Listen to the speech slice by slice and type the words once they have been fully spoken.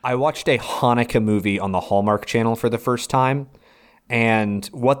I watched a Hanukkah movie on the Hallmark Channel for the first time. And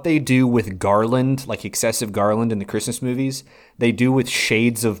what they do with garland, like excessive garland in the Christmas movies, they do with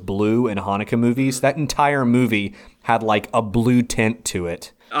shades of blue in Hanukkah movies. That entire movie had like a blue tint to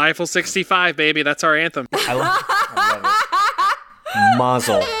it. Eiffel 65, baby. That's our anthem. I love it.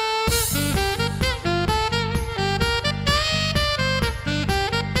 Mazel.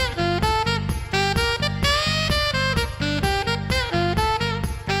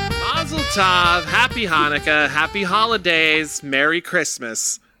 Tov, happy Hanukkah, happy holidays, Merry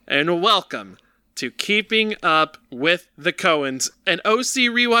Christmas, and welcome to Keeping Up with the Coens, an OC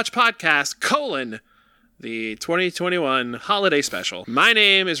Rewatch podcast, the 2021 holiday special. My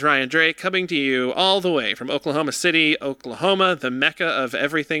name is Ryan Drake, coming to you all the way from Oklahoma City, Oklahoma, the mecca of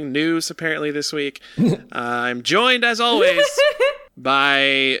everything news apparently this week. I'm joined, as always,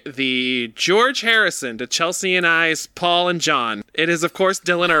 by the George Harrison to Chelsea and I's Paul and John. It is, of course,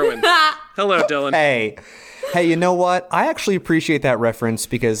 Dylan Irwin. Hello, Dylan. Hey, you know what? I actually appreciate that reference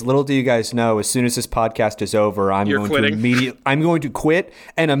because little do you guys know, as soon as this podcast is over, I'm going to quit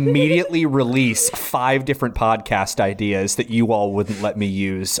and immediately release 5 different podcast ideas that you all wouldn't let me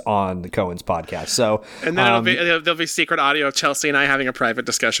use on the Coens podcast. So, and then there'll be secret audio of Chelsea and I having a private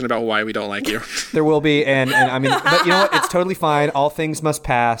discussion about why we don't like you. There will be, and I mean, but you know what? It's totally fine. All things must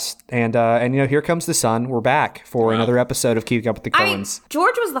pass, and you know, here comes the sun. We're back for another episode of Keeping Up with the Coens. I mean,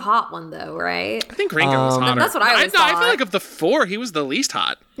 George was the hot one, though, right? I think Ringo was hotter. That's what I always thought. I feel like of the 4, he was the least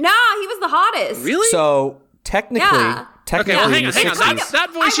hot. Nah, he was the hottest. Really? So technically, okay, well, hang on. 60s.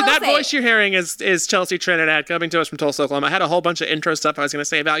 That voice you're hearing is Chelsea Trinidad coming to us from Tulsa, Oklahoma. I had a whole bunch of intro stuff I was going to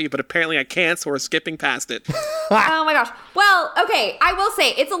say about you, but apparently I can't, so we're skipping past it. Oh my gosh. Well, okay, I will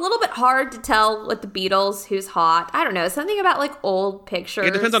say it's a little bit hard to tell with the Beatles who's hot. I don't know, something about like old pictures.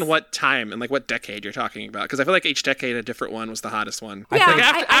 It depends on what time and like what decade you're talking about, because I feel like each decade a different one was the hottest one.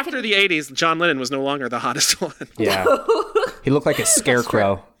 Yeah, after the 80s, John Lennon was no longer the hottest one. Yeah. He looked like a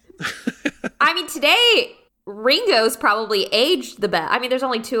scarecrow. I mean, today Ringo's probably aged the best. I mean, there's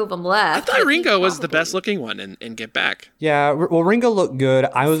only 2 of them left. I thought Ringo was the best looking one in Get Back. Yeah, well, Ringo looked good.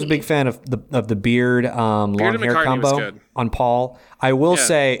 I was a big fan of the beard, long hair combo on Paul. I will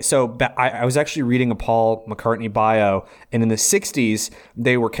say, so I was actually reading a Paul McCartney bio, and in the 60s,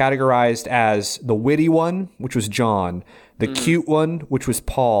 they were categorized as the witty one, which was John, the cute one, which was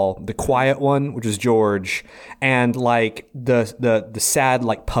Paul, the quiet one, which was George, and like the sad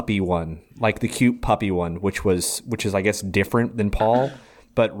like puppy one, like the cute puppy one, which is I guess different than Paul.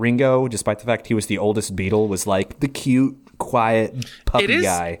 But Ringo, despite the fact he was the oldest Beatle, was like the cute, quiet puppy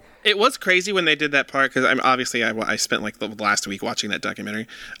guy. It was crazy when they did that part because I spent like the last week watching that documentary.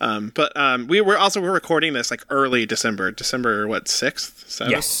 But we're recording this like early December 6th, 7th?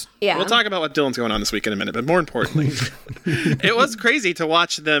 Yes. Yeah. We'll talk about what Dylan's going on this week in a minute, but more importantly, it was crazy to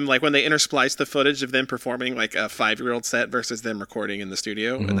watch them like when they interspliced the footage of them performing like a 5-year-old set versus them recording in the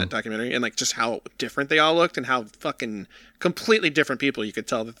studio in that documentary, and like just how different they all looked and how fucking completely different people you could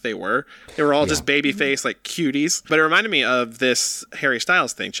tell that they were. They were all just baby face like cuties. But it reminded me of this Harry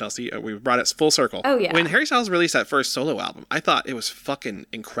Styles thing, Chelsea. We brought it full circle. Oh, yeah. When Harry Styles released that first solo album, I thought it was fucking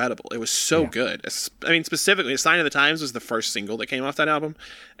incredible. It was so good. I mean, specifically, Sign of the Times was the first single that came off that album.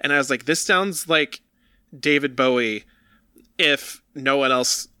 And I was like, this sounds like David Bowie if no one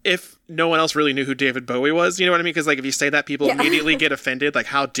else really knew who David Bowie was. You know what I mean? Because like if you say that, people immediately get offended. Like,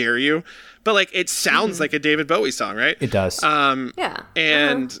 how dare you? But like, it sounds like a David Bowie song, right? It does. Yeah.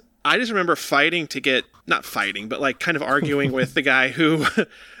 And I just remember not fighting, but like kind of arguing with the guy who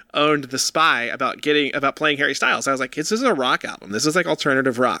owned The Spy about playing Harry Styles. I was like, this is a rock album. This is like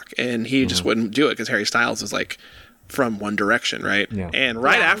alternative rock. And he just wouldn't do it because Harry Styles was like from One Direction, right? Yeah. And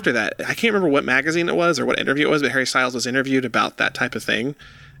after that, I can't remember what magazine it was or what interview it was, but Harry Styles was interviewed about that type of thing.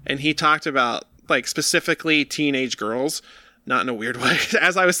 And he talked about like specifically teenage girls, not in a weird way.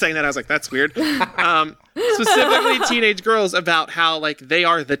 As I was saying that, I was like, that's weird. Specifically teenage girls, about how like they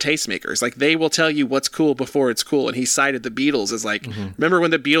are the tastemakers. Like they will tell you what's cool before it's cool. And he cited the Beatles as like, remember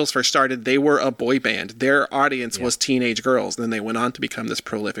when the Beatles first started, they were a boy band. Their audience was teenage girls. And then they went on to become this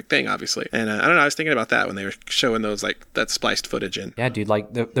prolific thing, obviously. And I don't know, I was thinking about that when they were showing those like that spliced footage in. Yeah, dude,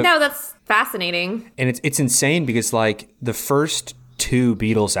 like No, that's fascinating. And it's insane because like the first 2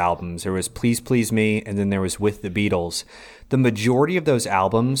 Beatles albums, there was Please Please Me and then there was With the Beatles. The majority of those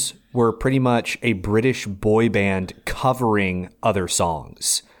albums were pretty much a British boy band covering other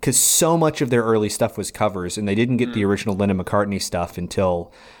songs, because so much of their early stuff was covers, and they didn't get the original Lennon McCartney stuff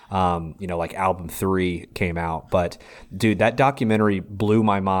until like album 3 came out. But dude, that documentary blew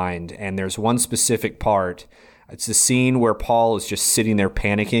my mind. And there's one specific part. It's the scene where Paul is just sitting there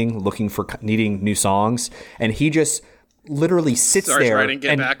panicking, needing new songs, and he just literally sits there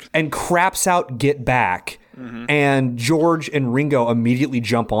and craps out Get Back, and George and Ringo immediately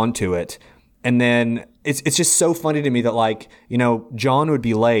jump onto it. And then it's just so funny to me that, like, you know, John would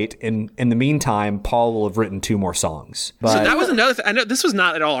be late, and in the meantime, Paul will have written 2 more songs. But so that was another thing. I know this was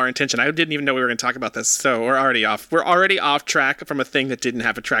not at all our intention. I didn't even know we were going to talk about this. So we're already off. We're already off track from a thing that didn't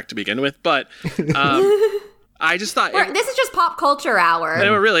have a track to begin with. But I just thought this is just pop culture hour. It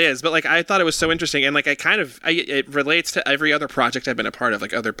really is. But like, I thought it was so interesting, and like, it relates to every other project I've been a part of,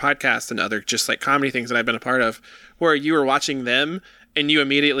 like other podcasts and other just like comedy things that I've been a part of, where you were watching them and you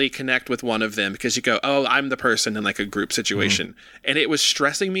immediately connect with one of them because you go, oh, I'm the person in like a group situation. And it was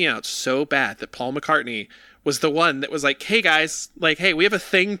stressing me out so bad that Paul McCartney was the one that was like, hey guys, like, hey, we have a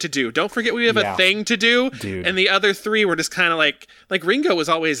thing to do. Don't forget we have a thing to do. Dude. And the other 3 were just kind of like Ringo was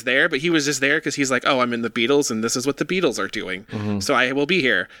always there, but he was just there because he's like, oh, I'm in the Beatles and this is what the Beatles are doing. So I will be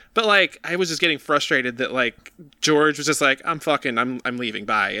here. But like, I was just getting frustrated that like George was just like, I'm leaving,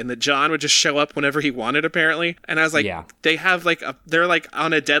 bye. And that John would just show up whenever he wanted, apparently. And I was like, they have like they're like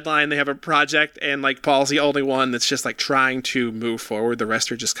on a deadline. They have a project, and like Paul's the only one that's just like trying to move forward. The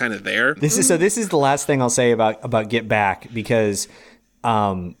rest are just kind of there. This is the last thing I'll say about Get Back, because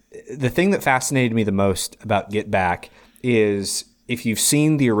the thing that fascinated me the most about Get Back is, if you've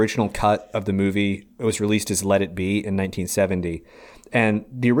seen the original cut of the movie, it was released as Let It Be in 1970. And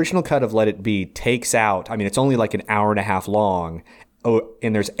the original cut of Let It Be takes out, I mean, it's only like an hour and a half long. Oh,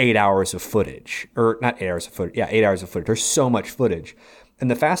 and there's 8 hours of footage. Or not 8 hours of footage. Yeah, 8 hours of footage. There's so much footage. And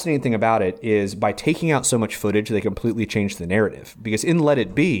the fascinating thing about it is, by taking out so much footage, they completely change the narrative. Because in Let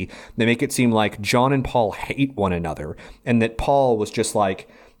It Be, they make it seem like John and Paul hate one another, and that Paul was just like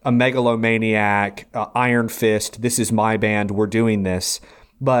a megalomaniac, iron fist, this is my band, we're doing this.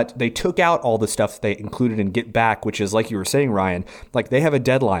 But they took out all the stuff that they included in Get Back, which is, like you were saying, Ryan, like, they have a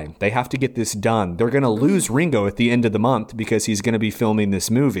deadline. They have to get this done. They're going to lose Ringo at the end of the month because he's going to be filming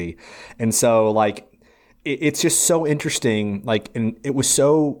this movie. And so, like, it's just so interesting. Like, and it was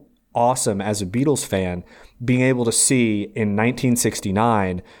so awesome as a Beatles fan being able to see in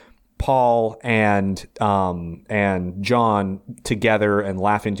 1969 Paul and John together and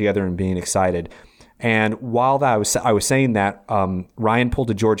laughing together and being excited. And while I was saying that, Ryan pulled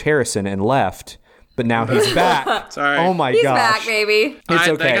a George Harrison and left, but now he's back. Sorry. Oh my gosh. He's back, baby. It's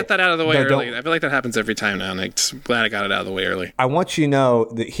okay. I got that out of the way early. I feel like that happens every time now, and I'm glad I got it out of the way early. I want you to know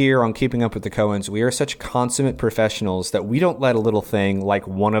that here on Keeping Up with the Coens, we are such consummate professionals that we don't let a little thing like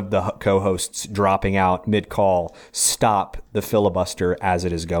one of the co-hosts dropping out mid-call stop the filibuster as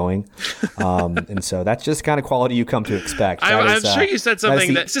it is going. And so that's just kind of quality you come to expect. I'm sure you said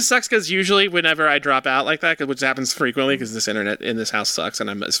something that just sucks, because usually whenever I drop out like that, which happens frequently because this internet in this house sucks and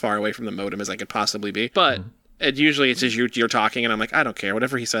I'm as far away from the modem as I could possibly be. But usually it's just you're talking and I'm like, I don't care.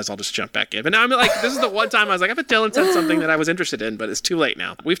 Whatever he says, I'll just jump back in. But now I'm like, this is the one time I was like, I bet Dylan said something that I was interested in, but it's too late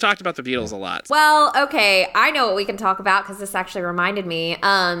now. We've talked about the Beatles a lot. Well, okay. I know what we can talk about because this actually reminded me.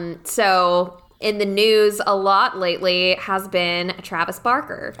 So in the news a lot lately has been Travis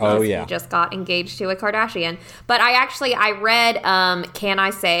Barker. Oh, yeah. He just got engaged to a Kardashian. But I read Can I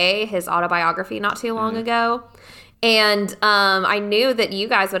Say, his autobiography not too long ago. And I knew that you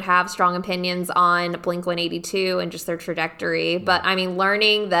guys would have strong opinions on Blink-182 and just their trajectory. But I mean,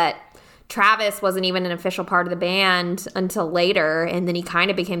 learning that Travis wasn't even an official part of the band until later, and then he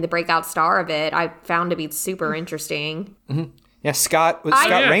kind of became the breakout star of it, I found to be super interesting. Mm-hmm. Yeah, Scott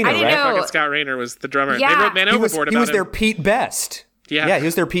Raynor, right? Fucking Scott Raynor was the drummer. Yeah. They wrote Man Overboard about him. He was their Pete Best. Yeah, he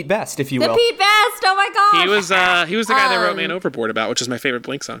was their Pete Best, if you will. The Pete Best, oh my gosh. He was the guy that wrote Man Overboard about, which is my favorite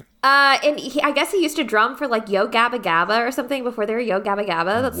Blink song. And I guess he used to drum for like Yo Gabba Gabba or something before they were Yo Gabba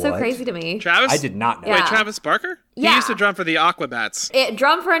Gabba. That's so crazy to me. Travis? I did not know. Yeah. Wait, Travis Barker? Yeah. He used to drum for the Aquabats. It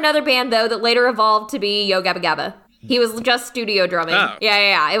drummed for another band though that later evolved to be Yo Gabba Gabba. He was just studio drumming. Oh.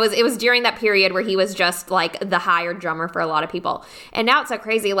 Yeah. It was during that period where he was just like the hired drummer for a lot of people. And now it's so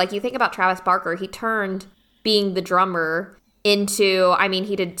crazy. Like, you think about Travis Barker, he turned being the drummer into, I mean,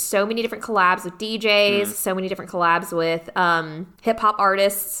 he did so many different collabs with DJs, so many different collabs with hip hop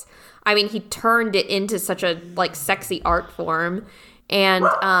artists. I mean, he turned it into such a like sexy art form. And,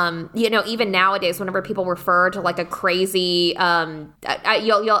 even nowadays, whenever people refer to like a crazy, you'll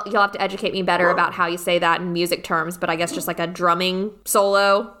have to educate me better about how you say that in music terms, but I guess just like a drumming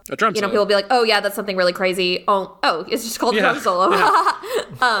solo. A drum solo. People will be like, oh yeah, that's something really crazy. Oh, it's just called drum solo. Yeah.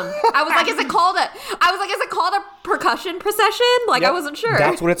 I was like, is it called a percussion procession? Like, yep. I wasn't sure.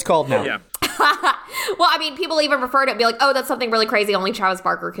 That's what it's called now. Yeah. Well, I mean, people even refer to it and be like, oh, that's something really crazy only Travis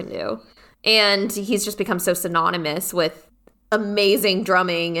Barker can do. And he's just become so synonymous with amazing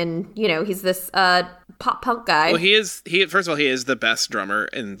drumming, and he's this pop punk guy. Well, he is first of all, he is the best drummer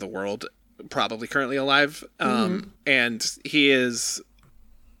in the world probably currently alive. And he is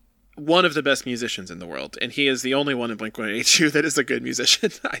one of the best musicians in the world, and he is the only one in Blink-182 that is a good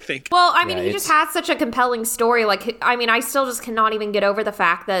musician, I think. Well, I mean, he just has such a compelling story. Like, I mean, I still just cannot even get over the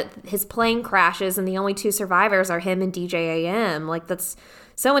fact that his plane crashes and the only two survivors are him and DJ AM. Like, that's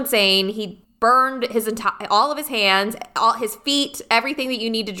so insane. He burned all of his hands, all his feet, everything that you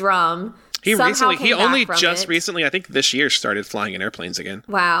need to drum. He only recently, I think this year, started flying in airplanes again.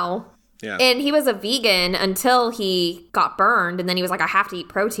 Wow. Yeah. And he was a vegan until he got burned, and then he was like, I have to eat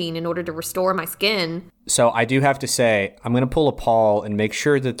protein in order to restore my skin. So I do have to say, I'm going to pull a Paul and make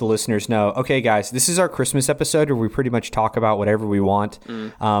sure that the listeners know, okay, guys, this is our Christmas episode where we pretty much talk about whatever we want.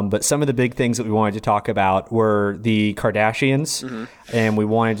 But some of the big things that we wanted to talk about were the Kardashians, and we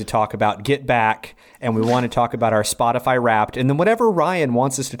wanted to talk about Get Back, and we want to talk about our Spotify Wrapped, and then whatever Ryan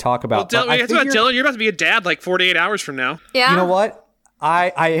wants us to talk about. Well, Dylan, you're about to be a dad like 48 hours from now. Yeah. You know what?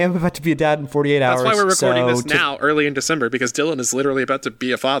 I am about to be a dad in 48 hours. That's why we're recording this now, early in December, because Dylan is literally about to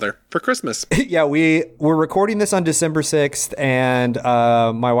be a father for Christmas. Yeah, we're recording this on December 6th, and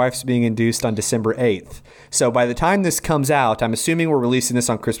my wife's being induced on December 8th. So by the time this comes out, I'm assuming we're releasing this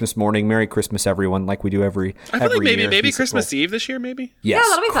on Christmas morning. Merry Christmas, everyone, like we do every I feel like year. maybe Christmas Eve this year, maybe? Yes. Yeah,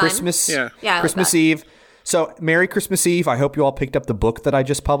 that'll be fun. Christmas Eve. So, Merry Christmas Eve. I hope you all picked up the book that I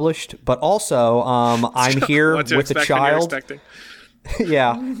just published. But also, I'm here with a child.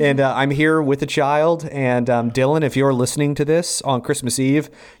 Yeah, and I'm here with a child, and Dylan, if you're listening to this on Christmas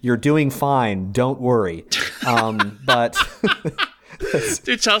Eve, you're doing fine. Don't worry. But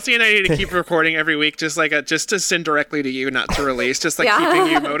dude, Chelsea and I need to keep recording every week, just to send directly to you, not to release, just keeping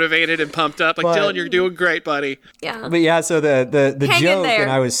you motivated and pumped up. Like, Dylan, you're doing great, buddy. Yeah. But yeah, so the Hang joke,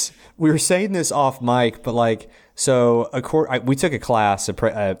 and we were saying this off mic, but like. So we took a class,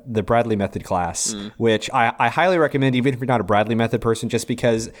 the Bradley Method class, which I highly recommend, even if you're not a Bradley Method person, just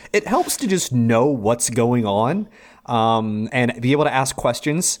because it helps to just know what's going on and be able to ask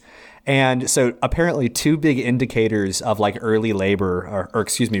questions. And so apparently two big indicators of like early labor, or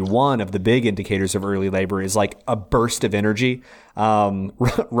excuse me, one of the big indicators of early labor is like a burst of energy.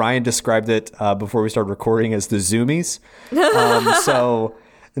 Ryan described it before we started recording as the zoomies.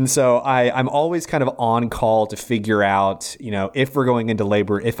 So I'm always kind of on call to figure out, if we're going into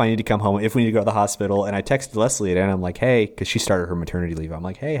labor, if I need to come home, if we need to go to the hospital. And I texted Leslie and I'm like, hey, because she started her maternity leave. I'm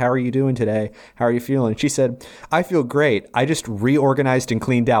like, hey, how are you doing today? How are you feeling? She said, I feel great. I just reorganized and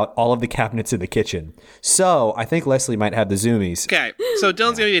cleaned out all of the cabinets in the kitchen. So I think Leslie might have the zoomies. Okay. So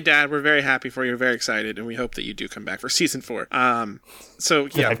Dylan's going to be a dad. We're very happy for you. We're very excited. And we hope that you do come back for season 4. So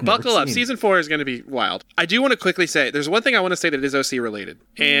yeah, buckle up. Season 4 is going to be wild. I do want to quickly say, there's one thing I want to say that is OC related.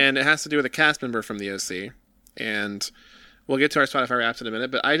 And it has to do with a cast member from the OC, and we'll get to our Spotify Wraps in a minute.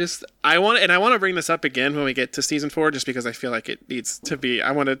 But I want to bring this up again when we get to season 4, just because I feel like it needs to be.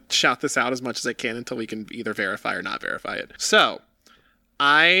 I want to shout this out as much as I can until we can either verify or not verify it. So,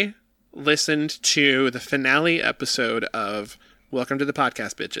 I listened to the finale episode of Welcome to the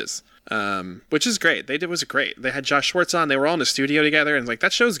Podcast, Bitches. Which is great. Was great. They had Josh Schwartz on. They were all in the studio together, and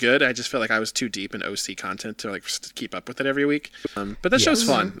that show's good. I just feel like I was too deep in OC content to keep up with it every week. But that show's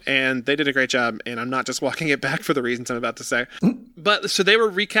fun, and they did a great job. And I'm not just walking it back for the reasons I'm about to say. But so they were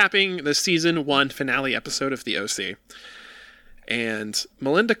recapping the season 1 finale episode of the OC, and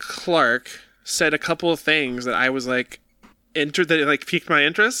Melinda Clarke said a couple of things that I was that piqued my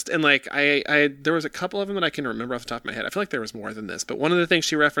interest, and I there was a couple of them that I can remember off the top of my head. I feel like there was more than this, but one of the things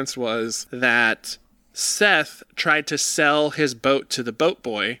she referenced was that Seth tried to sell his boat to the boat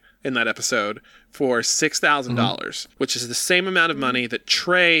boy in that episode for $6,000, which is the same amount of money that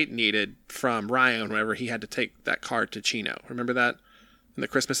Trey needed from Ryan whenever he had to take that car to Chino. Remember that in the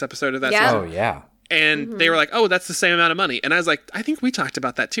Christmas episode of that season? Oh yeah. And they were like, oh, that's the same amount of money. And I was like, I think we talked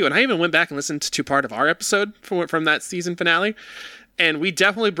about that too. And I even went back and listened to part of our episode from that season finale. And we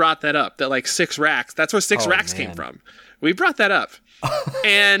definitely brought that up, that 6 racks. That's where 6 racks came from. We brought that up.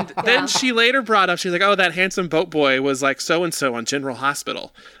 And then she later brought up, she's like, oh, that handsome boat boy was so-and-so on General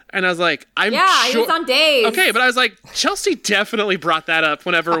Hospital. And I was like, I'm sure. Yeah, he was on Days. Okay, but I was like, Chelsea definitely brought that up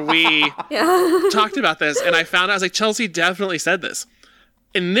whenever we talked about this. And I found out, I was like, Chelsea definitely said this.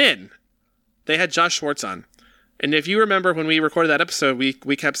 And then they had Josh Schwartz on. And if you remember when we recorded that episode, we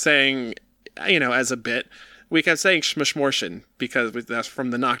kept saying, as a bit, we kept saying Schmishmortion because that's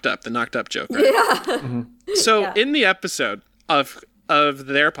from the Knocked Up joke. Right? Yeah. So in the episode of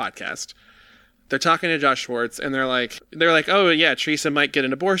their podcast, they're talking to Josh Schwartz and they're like, oh yeah, Teresa might get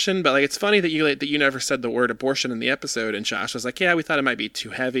an abortion, but it's funny that you never said the word abortion in the episode. And Josh was like, yeah, we thought it might be too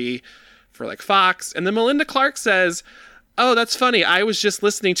heavy for Fox. And then Melinda Clarke says, oh, that's funny. I was just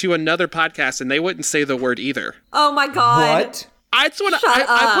listening to another podcast and they wouldn't say the word either. Oh my God. What?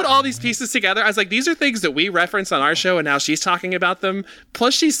 I put all these pieces together. I was like, these are things that we reference on our show, and now she's talking about them.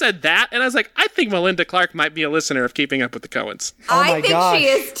 Plus, she said that, and I was like, I think Melinda Clark might be a listener of Keeping Up with the Coens. I think she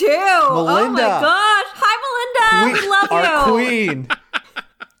is too. Melinda. Oh my gosh. Hi, Melinda. We love you. Our queen.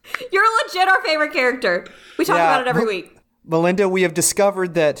 You're legit our favorite character. We talk about it every week. Melinda, we have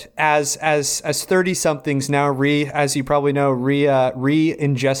discovered that as 30-somethings now, as you probably know,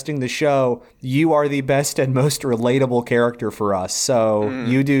 re-ingesting the show, you are the best and most relatable character for us. So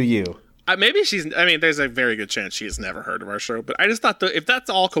you do you. Maybe there's a very good chance she has never heard of our show, but I just thought if that's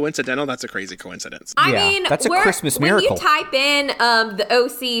all coincidental, that's a crazy coincidence. I mean, that's a Christmas miracle. When you type in the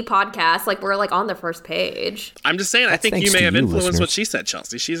OC podcast, like we're like on the first page. I'm just saying, I think you may have influenced what she said,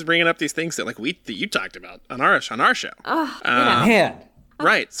 Chelsea. She's bringing up these things that that you talked about on our show. Man.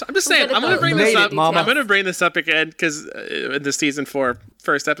 Right. So I'm just saying, I'm going to bring this up. I'm going to bring this up again because in the season 4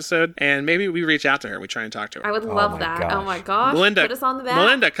 first episode, and maybe we reach out to her. We try and talk to her. I would love that. Gosh. Oh my gosh. Melinda, put us on the back.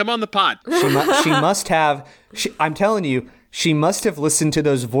 Melinda, come on the pod. She must have. I'm telling you, she must have listened to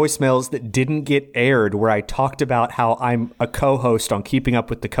those voicemails that didn't get aired where I talked about how I'm a co-host on Keeping Up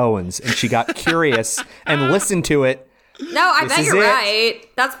with the Coens, and she got curious and listened to it. No, I bet you're right.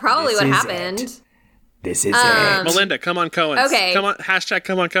 That's probably what happened. This is it. Melinda, come on Coens. Okay. Come on, hashtag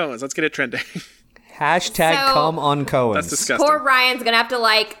come on Coens. Let's get it trending. Hashtag come on Coens. That's disgusting. Poor Ryan's going to have to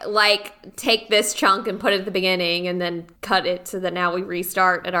like take this chunk and put it at the beginning and then cut it so that now we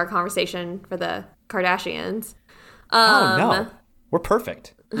restart at our conversation for the Kardashians. Oh, no. We're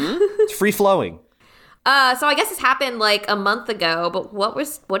perfect. It's free flowing. So I guess this happened like a month ago, but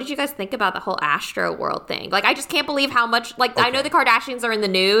what did you guys think about the whole Astro World thing? Like, I just can't believe how much, I know the Kardashians are in the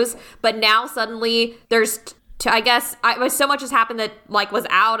news, but now suddenly there's, so much has happened that was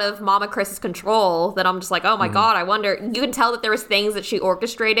out of Mama Chris's control that I'm just like, oh my God, I wonder. You can tell that there was things that she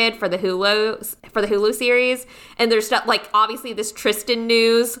orchestrated for the Hulu series, and there's stuff obviously this Tristan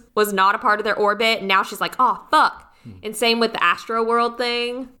news was not a part of their orbit, and now she's like, oh fuck. And same with the Astro World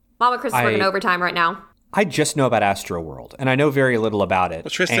thing. Mama Chris is working overtime right now. I just know about Astro World, and I know very little about it. Well,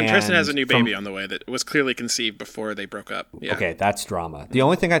 Tristan has a new baby on the way that was clearly conceived before they broke up. Yeah. Okay, that's drama. The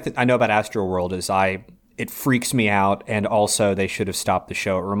only thing I know about Astro World is it freaks me out, and also they should have stopped the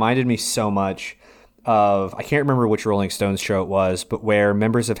show. It reminded me so much of, I can't remember which Rolling Stones show it was, but where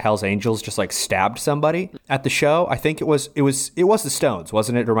members of Hell's Angels just stabbed somebody at the show. I think it was the Stones,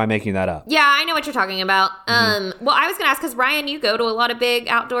 wasn't it? Or am I making that up? Yeah, I know what you're talking about. Well, I was gonna ask because Ryan, you go to a lot of big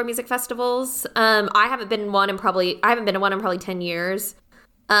outdoor music festivals. I haven't been to one in probably 10 years.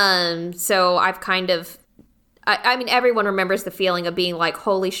 So I've kind of, I mean, everyone remembers the feeling of being like,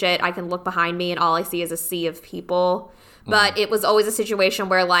 holy shit, I can look behind me and all I see is a sea of people. But it was always a situation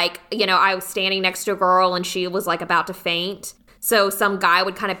where, I was standing next to a girl and she was, about to faint. So some guy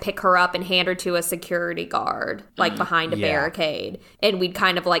would kind of pick her up and hand her to a security guard, behind a barricade. And we'd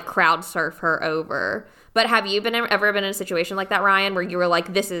kind of, crowd surf her over. But have you ever been in a situation like that, Ryan, where you were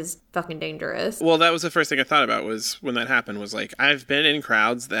like, this is fucking dangerous? Well, that was the first thing I thought about was when that happened was, I've been in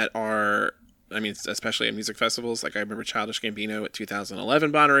crowds that are, especially at music festivals. I remember Childish Gambino at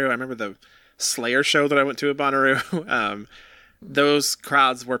 2011 Bonnaroo. I remember the Slayer show that I went to at Bonnaroo. Those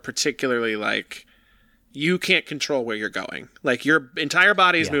crowds were particularly you can't control where you're going. Your entire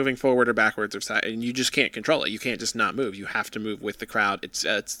body is moving forward or backwards or side, and you just can't control it. You can't just not move. You have to move with the crowd.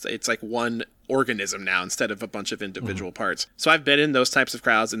 It's like one organism now instead of a bunch of individual parts. So I've been in those types of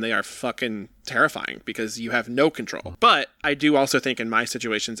crowds, and they are fucking terrifying because you have no control. But I do also think in my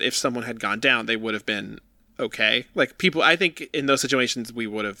situations, if someone had gone down, they would have been okay. I think in those situations we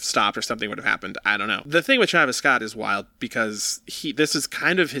would have stopped or something would have happened. I don't know. The thing with Travis Scott is wild because this is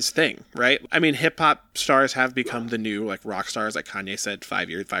kind of his thing, right? Hip hop stars have become the new rock stars, like Kanye said 5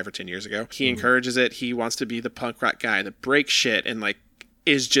 or 10 years ago. He encourages it. He wants to be the punk rock guy that breaks shit and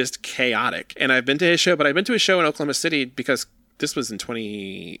is just chaotic. And I've been to his show, but I've been to his show in Oklahoma City because this was in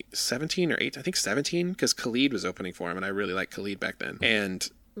 2017 or 8, I think 17, because Khalid was opening for him, and I really liked Khalid back then. And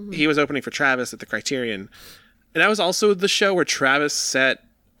he was opening for Travis at the Criterion. And that was also the show where Travis set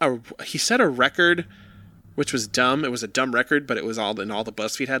a record, which was dumb. It was a dumb record, but it was all in all the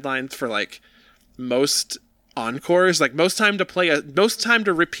BuzzFeed headlines for most encores, most time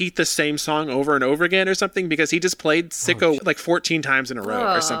to repeat the same song over and over again or something, because he just played Sicko 14 times in a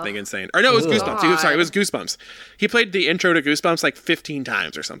row or something insane. Or no, it was Goosebumps. It was Goosebumps. He played the intro to Goosebumps 15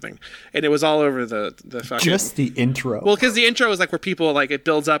 times or something, and it was all over the fucking... Just the intro. Well, because the intro is where people it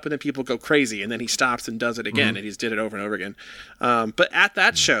builds up and then people go crazy, and then he stops and does it again, and he's did it over and over again. But at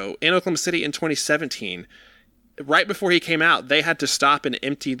that show in Oklahoma City in 2017, right before he came out, they had to stop and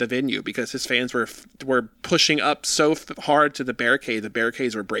empty the venue because his fans were pushing up so hard to the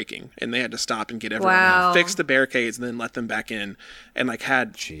barricades were breaking, and they had to stop and get everyone out, fix the barricades, and then let them back in, and like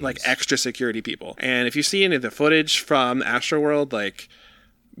had like extra security people. And if you see any of the footage from Astroworld, like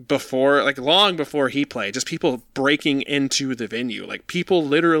before, like long before he played, just people breaking into the venue, like people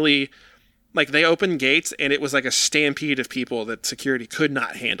literally. Like, they opened gates, and it was like a stampede of people that security could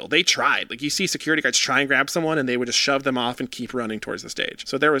not handle. They tried. Like, you see security guards try and grab someone, and they would just shove them off and keep running towards the stage.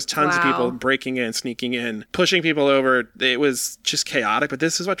 So there was tons of people breaking in, sneaking in, pushing people over. It was just chaotic, but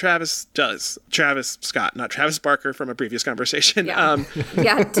this is what Travis does. Travis Scott, not Travis Barker from a previous conversation. This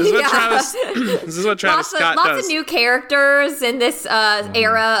is what Travis Scott does. Lots of new characters in this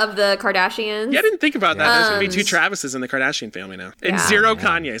era of the Kardashians. Yeah, I didn't think about that. There's going to be 2 Travises in the Kardashian family now. And 0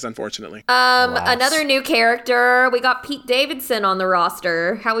 Kanyes, unfortunately. Another new character. We got Pete Davidson on the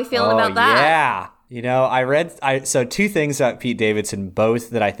roster. How we feeling about that? Yeah. You know, so 2 things about Pete Davidson, both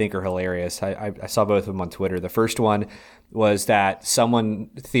that I think are hilarious. I saw both of them on Twitter. The first one was that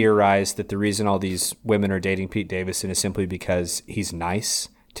someone theorized that the reason all these women are dating Pete Davidson is simply because he's nice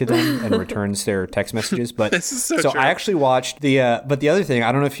to them and returns their text messages. But this is so true. I actually watched but the other thing,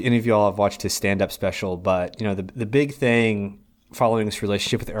 I don't know if any of y'all have watched his stand-up special, but you know, the big thing following this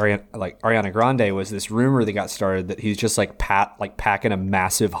relationship with Ariana Grande was this rumor that got started that he's just like packing a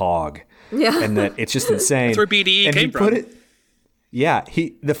massive hog. Yeah. And that it's just insane. That's where BDE came from.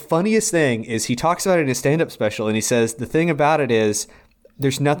 The funniest thing is he talks about it in his stand-up special, and he says the thing about it is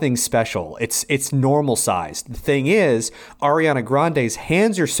there's nothing special. It's normal sized. The thing is, Ariana Grande's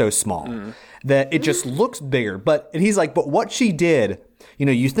hands are so small that it just looks bigger. And he's like, but what she did, you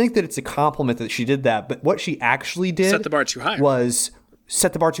know, you think that it's a compliment that she did that, but what she actually did set the bar too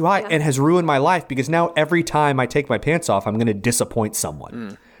high. And has ruined my life, because now every time I take my pants off, I'm going to disappoint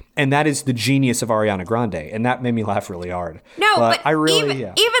someone. And that is the genius of Ariana Grande. And that made me laugh really hard. No, but I really,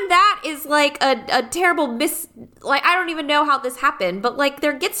 even that is like a terrible like, I don't even know how this happened, but like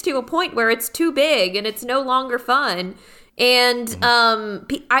there gets to a point where it's too big and it's no longer fun. And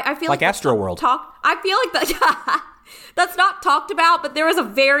I feel like Astroworld. I feel like that that's not talked about, but there is a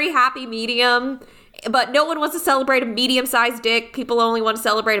very happy medium. But no one wants to celebrate a medium-sized dick. People only want to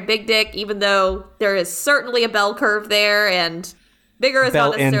celebrate a big dick, even though there is certainly a bell curve there, and bigger is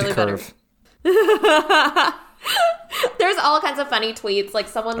not necessarily better. There's all kinds of funny tweets. Like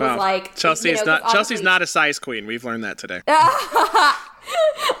someone was like, Chelsea's not a size queen. We've learned that today.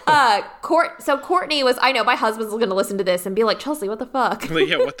 So Courtney was, I know my husband's going to listen to this and be like, Chelsea, what the fuck?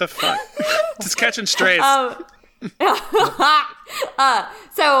 Yeah, what the fuck? Just catching strays.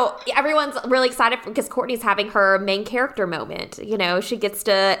 So everyone's really excited because Courtney's having her main character moment. You know, she gets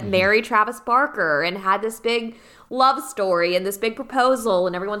to marry Travis Barker and had this big love story and this big proposal,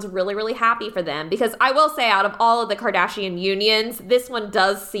 and everyone's really, really happy for them. Because I will say, out of all of the Kardashian unions, this one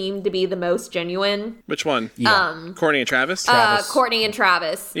does seem to be the most genuine. Which one? Courtney and Travis? Courtney and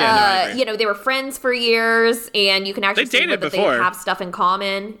Travis. You know, they were friends for years, and you can actually see that they have stuff in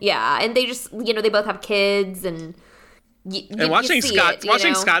common. Yeah, and they just, you know, they both have kids, and watching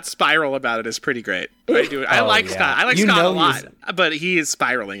Scott spiral about it is pretty great. I like Scott. I like Scott a lot, but he is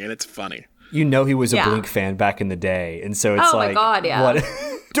spiraling, and it's funny. You know, he was a Blink fan back in the day, and so it's my God, what?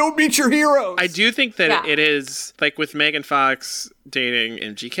 Don't meet your heroes. I do think that it is like with Megan Fox dating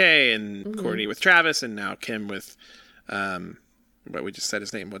MGK and Courtney with Travis, and now Kim with what we just said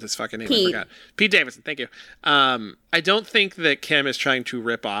his name. What's his fucking name? Pete. I forgot. Pete Davidson. Thank you. I don't think that Kim is trying to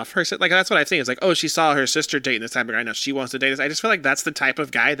rip off her. Like, that's what I think. It's like, oh, she saw her sister dating this type of guy. Now she wants to date this. I just feel like that's the type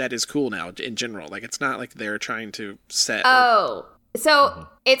of guy that is cool now in general. Like, it's not like they're trying to set. So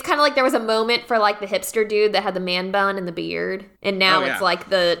it's kind of like there was a moment for like the hipster dude that had the man bun and the beard, and now it's like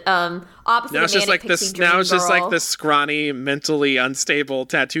the opposite. Now it's just like this. Now it's just like the scrawny, mentally unstable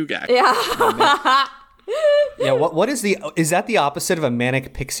tattoo guy. Yeah. Yeah. What is that the opposite of a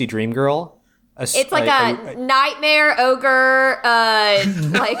manic pixie dream girl? It's like a nightmare ogre.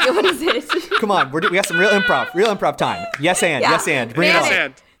 Like, what is it? Come on, we got some real improv time. Yes and bring it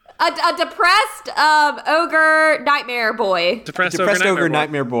on. A depressed ogre nightmare boy. Depressed ogre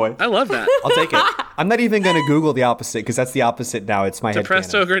nightmare boy. I love that. I'll take it. I'm not even going to Google the opposite, because that's the opposite now. It's my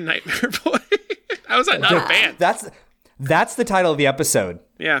depressed ogre nightmare boy. How is that not a band? That's the title of the episode.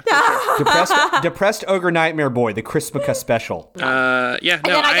 Yeah. Depressed ogre nightmare boy, the Chris McCuss special. And then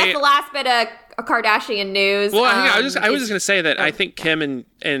I guess the last bit of Kardashian news. Well, I was just going to say that I think Kim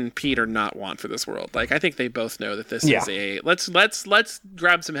and Pete are not want for this world. Like, I think they both know that this is a let's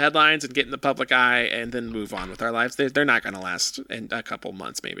grab some headlines and get in the public eye and then move on with our lives. They're not going to last in a couple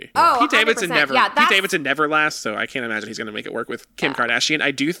months, maybe. Oh, Pete Davidson 100%. Pete Davidson never lasts, so I can't imagine he's going to make it work with Kim Kardashian. I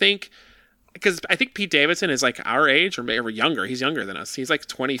do think because I think Pete Davidson is like our age or younger. He's younger than us. He's like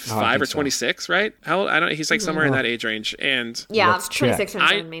 25 or 26, right? How I don't know. He's like somewhere in that age range. And yeah, 26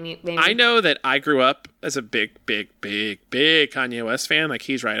 or maybe. I know that I grew up as a big Kanye West fan. Like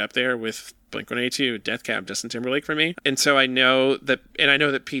he's right up there with Blink-182, Death Cab, Justin Timberlake for me. And so I know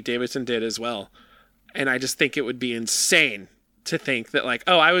that Pete Davidson did as well. And I just think it would be insane to think that like,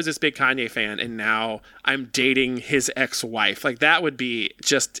 oh, I was this big Kanye fan and now I'm dating his ex-wife. Like that would be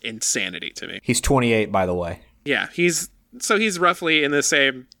just insanity to me. He's 28, by the way. Yeah, he's roughly in the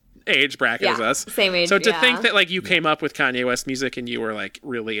same age bracket as us. Same age. So to think that like you came up with Kanye West music and you were like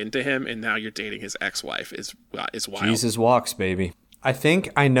really into him and now you're dating his ex-wife is wild. Jesus walks, baby. I think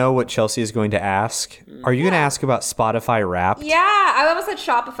I know what Chelsea is going to ask. Are you going to ask about Spotify Wrapped? Yeah, I almost said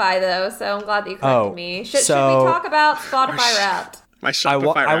Shopify though, so I'm glad that you corrected me. Should we talk about Spotify Wrapped? My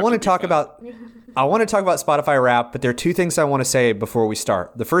Shopify Wrapped. I want to talk about Spotify Wrapped, but there are two things I want to say before we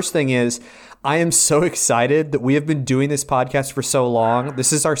start. The first thing is I am so excited that we have been doing this podcast for so long.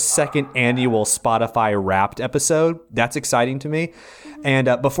 This is our second annual Spotify Wrapped episode. That's exciting to me.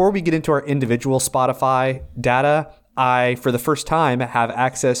 And before we get into our individual Spotify data, I, for the first time, have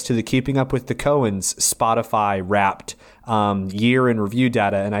access to the Keeping Up with the Coens Spotify Wrapped year in review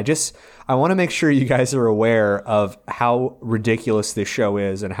data. And I want to make sure you guys are aware of how ridiculous this show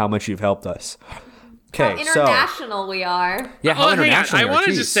is and how much you've helped us. Okay, how international we are. Yeah, how international I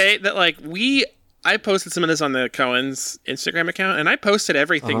wanted to say that like I posted some of this on the Coens Instagram account, and I posted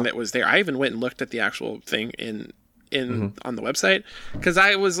everything that was there. I even went and looked at the actual thing on the website because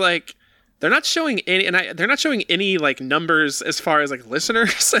I was like, they're not showing any like numbers as far as like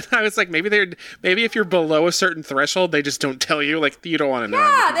listeners. And I was like, maybe if you're below a certain threshold, they just don't tell you. Like you don't want to know.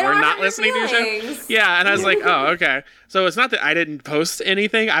 Yeah, they we're don't not listening to your show. Yeah, and I was like, oh, okay. So it's not that I didn't post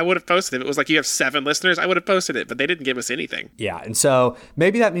anything. I would have posted it. It was like you have 7 listeners. I would have posted it, but they didn't give us anything. Yeah, and so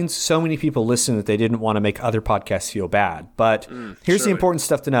maybe that means so many people listen that they didn't want to make other podcasts feel bad. But here's the important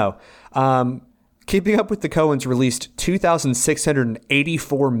stuff to know. Keeping Up with the Coens released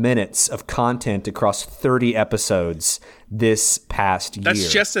 2,684 minutes of content across 30 episodes this past year.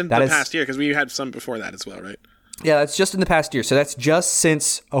 That's just in the past year, because we had some before that as well, right? Yeah, that's just in the past year. So that's just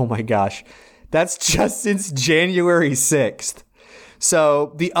since, oh my gosh, that's just since January 6th.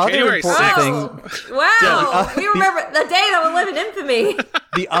 So the other important thing... Wow, we remember the day that will live in infamy.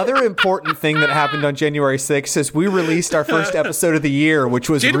 The other important thing that happened on January 6th is we released our first episode of the year, which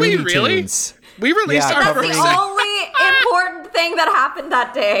was Rooney Tunes. Did we really? We released our That's the only important thing that happened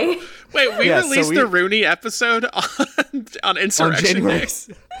that day. Wait, we released the Rooney episode on Insurrection Day.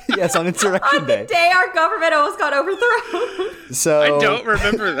 Yes, on Insurrection Day. On the day our government almost got overthrown. So I don't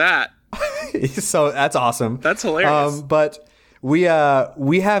remember that. So that's awesome. That's hilarious. But we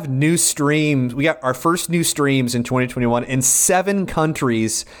have new streams. We got our first new streams in 2021 in 7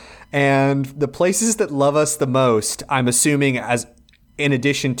 countries, and the places that love us the most, I'm assuming, as in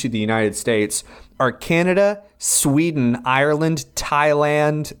addition to the United States, are Canada, Sweden, Ireland,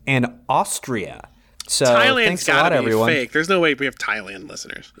 Thailand, and Austria. So Thailand's gotta be everyone. Fake. There's no way we have Thailand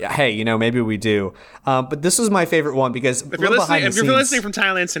listeners. Yeah, hey, maybe we do. But this was my favorite one because if you're listening from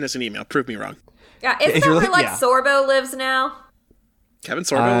Thailand, send us an email. Prove me wrong. Yeah, isn't that where Sorbo lives now? Kevin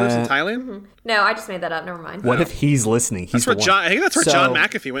Sorbo lives in Thailand? Mm-hmm. No, I just made that up. Never mind. What if he's listening? I think that's where John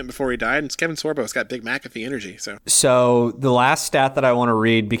McAfee went before he died, and Kevin Sorbo's got big McAfee energy. So the last stat that I want to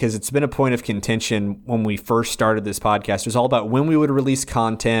read, because it's been a point of contention when we first started this podcast, was all about when we would release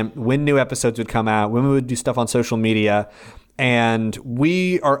content, when new episodes would come out, when we would do stuff on social media. And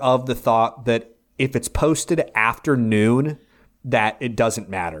we are of the thought that if it's posted after noon, that it doesn't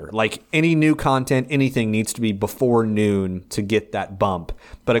matter. Like any new content, anything needs to be before noon to get that bump.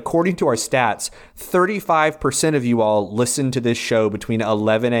 But according to our stats, 35% of you all listen to this show between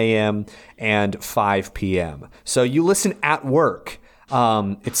 11 a.m. and 5 p.m. So you listen at work.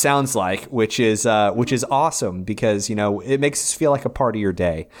 It sounds like, which is awesome because, it makes us feel like a part of your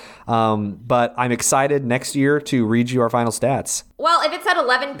day. But I'm excited next year to read you our final stats. Well, if it's at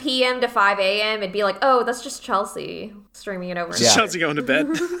 11 p.m. to 5 a.m., it'd be like, oh, that's just Chelsea streaming it over. Yeah. Chelsea going to bed.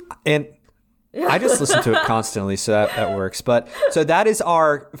 And I just listen to it constantly, so that works. But so that is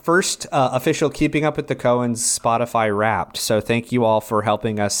our first official Keeping Up with the Coens Spotify Wrapped. So thank you all for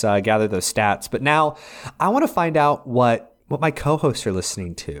helping us gather those stats. But now I want to find out what my co-hosts are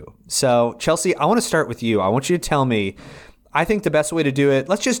listening to. So Chelsea, I want to start with you. I want you to tell me, I think the best way to do it,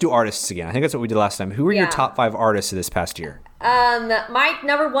 let's just do artists again. I think that's what we did last time. Who were your top 5 artists of this past year? My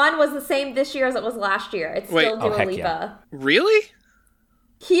number 1 was the same this year as it was last year. It's still Dua Lipa. Yeah. Really?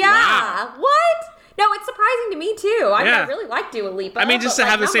 Yeah. Wow. What? No, it's surprising to me too. I really like Dua Lipa. I mean, just to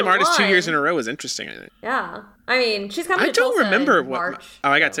have the same artist 2 years in a row is interesting, I think. Yeah. I mean, she's coming to Tulsa remember in what. March.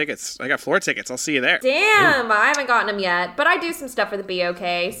 I got tickets. I got floor tickets. I'll see you there. Damn, I haven't gotten them yet, but I do some stuff for the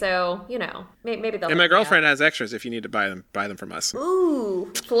BOK, so maybe they'll. And my girlfriend has extras if you need to buy them from us.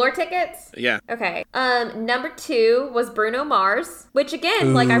 Ooh, floor tickets. Yeah. Okay. Number 2 was Bruno Mars, which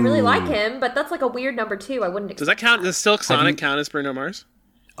again, I really like him, but that's like a weird number 2. I wouldn't. Does that count? Does Silk Sonic count as Bruno Mars?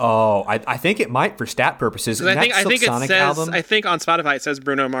 Oh, I think it might for stat purposes. I think it says. Album, I think on Spotify it says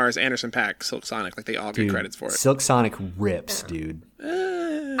Bruno Mars, Anderson .Paak, Silk Sonic. Like they all get credits for it. Silk Sonic rips, dude.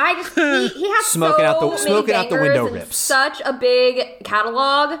 I just he has smoking out the window rips. Such a big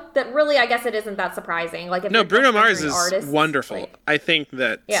catalog that really I guess it isn't that surprising. Like if Bruno Mars is wonderful. I think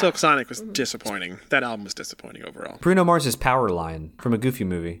that Silk Sonic was disappointing. That album was disappointing overall. Bruno Mars is Powerline from a Goofy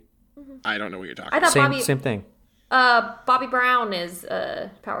movie. I don't know what you're talking about. Same thing. Bobby Brown is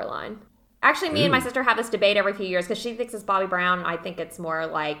Powerline. Actually, me and my sister have this debate every few years because she thinks it's Bobby Brown. I think it's more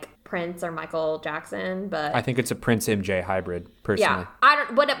like Prince or Michael Jackson. But I think it's a Prince MJ hybrid, personally. Yeah, I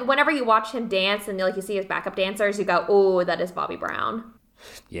don't. Whenever you watch him dance and you see his backup dancers, you go, "Oh, that is Bobby Brown."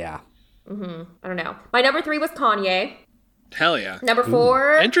 Yeah. I don't know. My number 3 was Kanye. Hell yeah. Number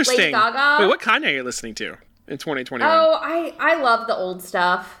 4, interesting. Lady Gaga. Wait, what Kanye are you listening to in 2021? Oh, I love the old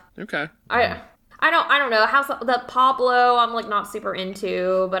stuff. Okay. I don't know. How's the Pablo? I'm not super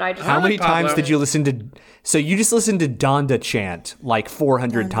into, but I just. How many times did you listen to? So you just listened to Donda chant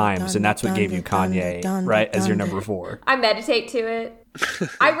 400 times, and that's what gave you Kanye, right, as your number 4. I meditate to it.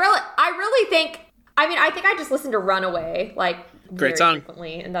 I really think. I mean, I think I just listened to Runaway great song,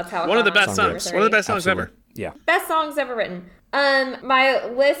 frequently, and that's how one of the best songs. One of the best songs ever. Yeah. Best songs ever written. My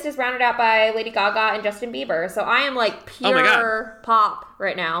list is rounded out by Lady Gaga and Justin Bieber. So I am pure pop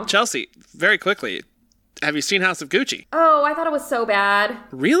right now. Chelsea, very quickly, have you seen House of Gucci? Oh, I thought it was so bad.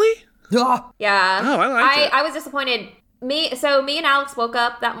 Really? Yeah. Oh, I liked it. I was disappointed. Me and Alex woke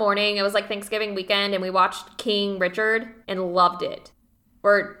up that morning. It was Thanksgiving weekend, and we watched King Richard and loved it.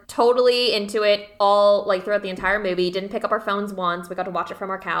 We're totally into it all throughout the entire movie. Didn't pick up our phones once. We got to watch it from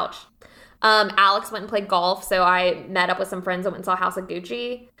our couch. Alex went and played golf, so I met up with some friends and went and saw House of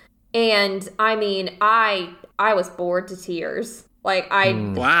Gucci. And I mean, I was bored to tears. Wow.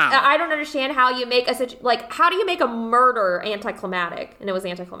 I don't understand how you make how do you make a murder anticlimactic? And it was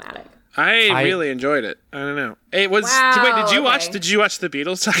anticlimactic. I really enjoyed it. I don't know. It was. Wow, wait, did you watch the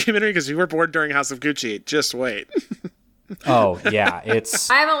Beatles documentary? Because you were bored during House of Gucci. Just wait. Oh yeah, it's.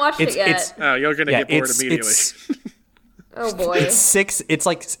 I haven't watched it yet. You're gonna get bored immediately. Oh boy.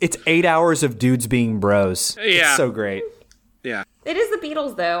 It's 8 hours of dudes being bros. Yeah. It's so great. Yeah. It is the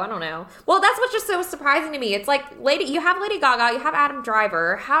Beatles though. I don't know. Well, that's what's just so surprising to me. It's you have Lady Gaga, you have Adam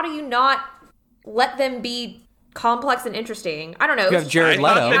Driver. How do you not let them be complex and interesting? I don't know. You have Jared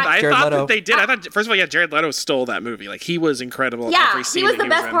Leto. I thought that they did. I thought, first of all, Jared Leto stole that movie. He was incredible. Yeah, every scene he was the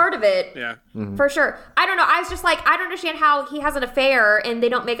best part of it. Yeah. Mm-hmm. For sure. I don't know. I was just I don't understand how he has an affair and they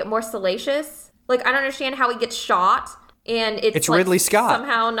don't make it more salacious. I don't understand how he gets shot. And it's Ridley Scott.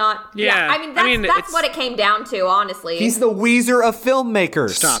 Somehow not. Yeah. I mean, that's what it came down to, honestly. He's the Weezer of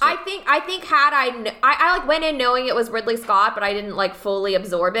filmmakers. Stop. I think had I went in knowing it was Ridley Scott, but I didn't fully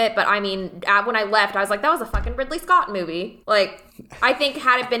absorb it. But I mean, when I left, I was that was a fucking Ridley Scott movie. I think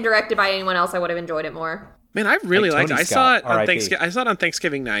had it been directed by anyone else, I would have enjoyed it more. Man, I really liked it. I saw it on Thanksgiving. I saw it on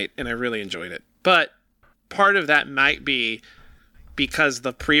Thanksgiving night, and I really enjoyed it. But part of that might be because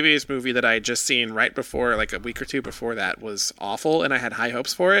the previous movie that I had just seen right before, a week or two before that, was awful, and I had high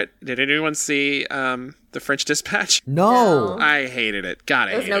hopes for it. Did anyone see The French Dispatch? No. I hated it. God,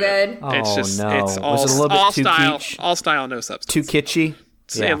 I hated it. It was no good. Oh, It's no. Was it a little bit too style, kitsch? all style, no substance. Too kitschy?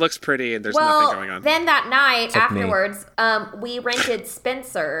 It looks pretty, and there's nothing going on. Then that night me. afterwards, we rented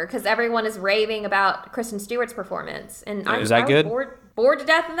Spencer because everyone is raving about Kristen Stewart's performance, and I was good? bored to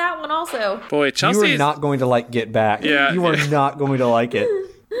death in that one also. Boy, Chelsea, you are not going to Get Back. Yeah, you are not going to like it.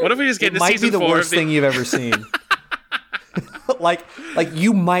 What if we just get it to season 4? Might be the worst thing you've ever seen.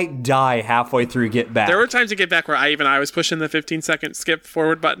 You might die halfway through Get Back. There were times in Get Back where I was pushing the 15-second skip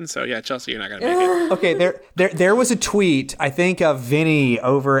forward button. So yeah, Chelsea, you're not gonna make it. Okay, there was a tweet. I think of Vinny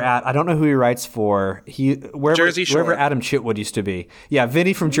over at, I don't know who he writes for. Jersey Shore. Wherever Adam Chitwood used to be. Yeah,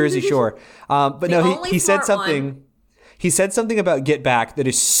 Vinny from Jersey Shore. But no, he said something. He said something about Get Back that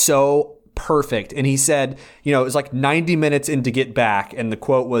is so perfect. And he said, it was like 90 minutes into Get Back, and the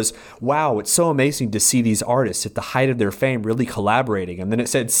quote was, "Wow, it's so amazing to see these artists at the height of their fame really collaborating." And then it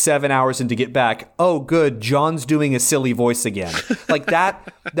said 7 hours into Get Back, "Oh, good, John's doing a silly voice again." Like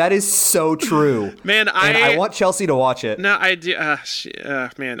that is so true. Man, I want Chelsea to watch it. No, I do.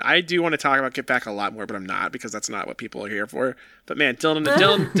 Man, I do want to talk about Get Back a lot more, but I'm not, because that's not what people are here for. But man,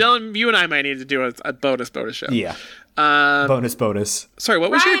 Dylan, you and I might need to do a bonus show. Yeah. Bonus. Sorry, what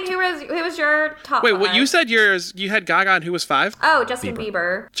was Ryan, your... who was your top Wait, 5? what you said yours, you had Gaga, and who was 5? Oh, Justin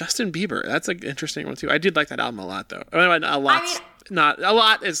Bieber. Justin Bieber. That's an interesting one, too. I did like that album a lot, though. Not a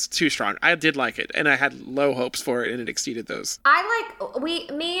lot is too strong. I did like it, and I had low hopes for it, and it exceeded those. My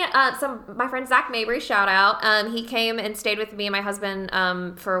friend Zach Mabry, shout out. He came and stayed with me and my husband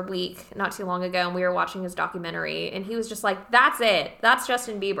for a week not too long ago, and we were watching his documentary, and he was just like, "That's it. That's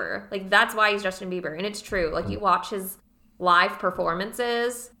Justin Bieber. Like, that's why he's Justin Bieber." And it's true. Like, you watch his live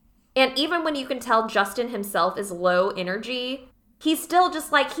performances, and even when you can tell Justin himself is low energy, he's still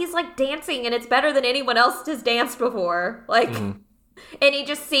just like, he's like dancing, and it's better than anyone else has danced before. Like. Mm-hmm. And he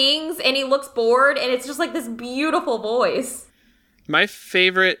just sings, and he looks bored, and it's just like this beautiful voice. My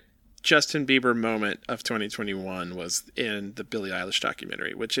favorite Justin Bieber moment of 2021 was in the Billie Eilish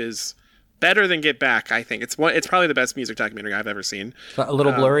documentary, which is better than Get Back, I think. It's probably the best music documentary I've ever seen. A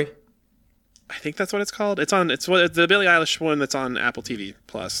little blurry? I think that's what it's called. It's the Billie Eilish one that's on Apple TV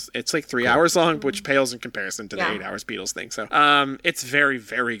Plus. It's like 3 hours long, which pales in comparison to the 8 hours Beatles thing. So it's very,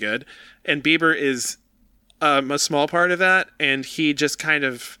 very good. And Bieber is a small part of that, and he just kind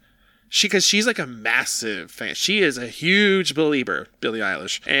of because she's like a massive fan. She is a huge believer, Billie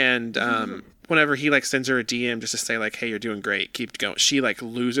Eilish, and whenever he like sends her a DM just to say like, "Hey, you're doing great, keep going," she like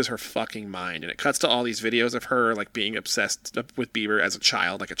loses her fucking mind, and it cuts to all these videos of her like being obsessed with Bieber as a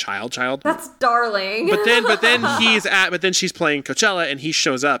child, like a child. That's darling. But then she's playing Coachella, and he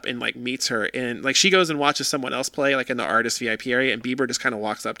shows up and like meets her, and like she goes and watches someone else play like in the artist VIP area, and Bieber just kind of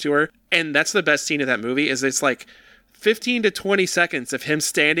walks up to her, and that's the best scene of that movie. Is it's like 15 to 20 seconds of him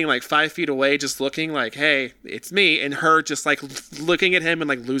standing like 5 feet away, just looking like, "Hey, it's me," and her just like looking at him and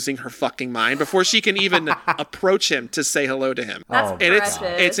like losing her fucking mind before she can even approach him to say hello to him. That's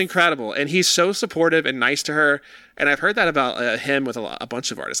it's incredible, and he's so supportive and nice to her. And I've heard that about him with a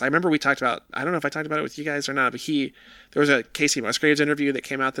bunch of artists. I remember we talked about, I don't know if I talked about it with you guys or not, but there was a Casey Musgraves interview that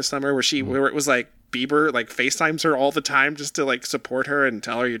came out this summer where it was like Bieber like FaceTimes her all the time just to like support her and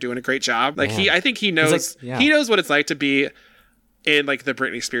tell her you're doing a great job. Like I think he knows he knows what it's like to be in like the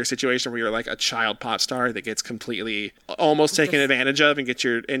Britney Spears situation where you're like a child pop star that gets completely almost taken advantage of and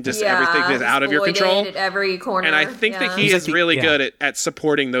everything is out of your control at every corner. And I think that he is really good at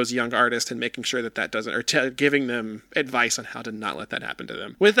supporting those young artists and making sure that doesn't, or giving them advice on how to not let that happen to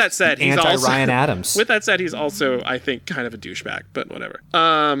them. With that said, he's also Ryan Adams. With that said, he's also, I think, kind of a douchebag, but whatever.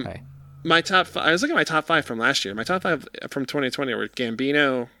 My top 5, I was looking at my top 5 from last year. My top 5 from 2020 were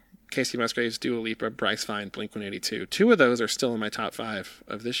Gambino, Casey Musgraves, Dua Lipa, Bryce Vine, Blink-182. 2 of those are still in my top 5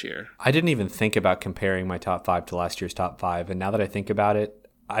 of this year. I didn't even think about comparing my top 5 to last year's top 5, and now that I think about it,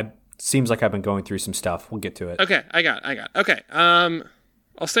 seems like I've been going through some stuff. We'll get to it. Okay, I got. Okay,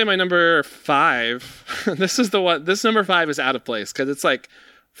 I'll say my number 5. This number 5 is out of place because it's like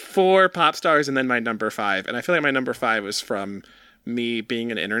 4 pop stars and then my number 5, and I feel like my number 5 is from me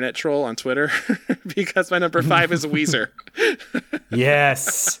being an internet troll on Twitter because my number 5 is Weezer.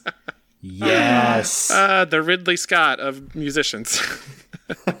 Yes. The Ridley Scott of musicians.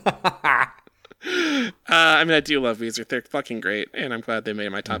 I do love Weezer. They're fucking great, and I'm glad they made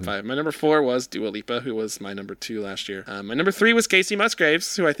my top 5. My number 4 was Dua Lipa, who was my number 2 last year. My number 3 was Casey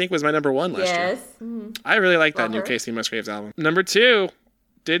Musgraves, who I think was my number 1 last year. Mm-hmm. I really like that new Casey Musgraves album. Number 2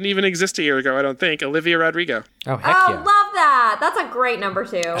 didn't even exist a year ago, I don't think. Olivia Rodrigo. Oh, heck yeah. Love that. That's a great number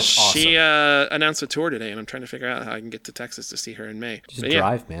 2. That's awesome. She announced a tour today, and I'm trying to figure out how I can get to Texas to see her in May. Just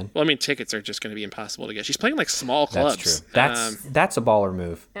drive, man. Well, I mean, tickets are just going to be impossible to get. She's playing like small clubs. That's true. That's a baller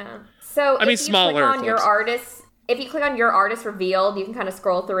move. Yeah. So if you click on your artists, if you click on your artist revealed, you can kind of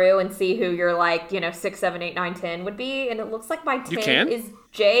scroll through and see who your 6, 7, 8, 9, 10 would be, and it looks like my 10 is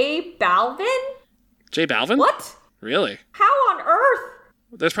J Balvin. J Balvin? What? Really? How on earth?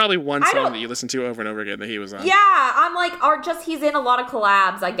 There's probably one song that you listen to over and over again that he was on. Yeah, I'm like, he's in a lot of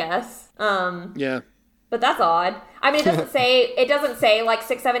collabs, I guess. Yeah. But that's odd. I mean, it doesn't say like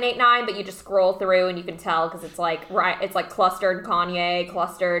 6, 7, 8, 9, but you just scroll through and you can tell because it's like clustered Kanye,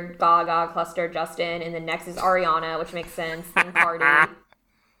 clustered Gaga, clustered Justin, and then next is Ariana, which makes sense. Then Cardi,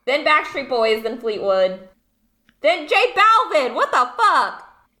 then Backstreet Boys, then Fleetwood, then J Balvin. What the fuck?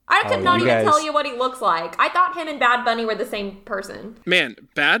 I could not even tell you what he looks like. I thought him and Bad Bunny were the same person. Man,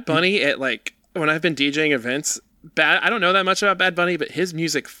 Bad Bunny at when I've been DJing events, I don't know that much about Bad Bunny, but his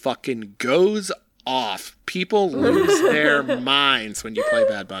music fucking goes off. People lose their minds when you play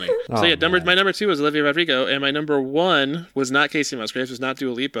Bad Bunny. So yeah, my number 2 was Olivia Rodrigo, and my number 1 was not Casey Musgraves, was not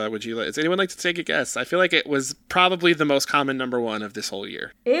Dua Lipa. Does anyone like to take a guess? I feel like it was probably the most common number 1 of this whole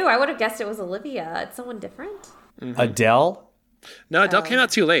year. Ew, I would have guessed it was Olivia. It's someone different. Mm-hmm. Adele? No, Adele came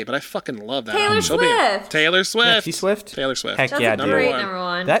out too late, but I fucking love that. Taylor Swift. Taylor Swift. Yeah, she's Swift? Taylor Swift. Heck That's yeah, a dude. great number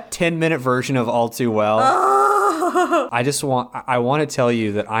 1. That 10-minute version of All Too Well. I want to tell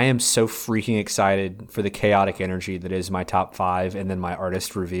you that I am so freaking excited for the chaotic energy that is my top 5 and then my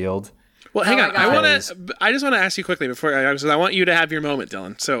artist revealed. Well, hang on. I just want to ask you quickly before I want you to have your moment,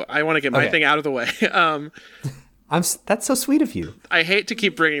 Dylan. So I want to get my thing out of the way. That's so sweet of you. I hate to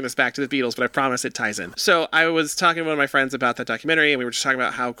keep bringing this back to the Beatles, but I promise it ties in. So I was talking to one of my friends about that documentary, and we were just talking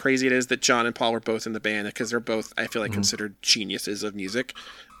about how crazy it is that John and Paul were both in the band, because they're both, I feel like, considered geniuses of music.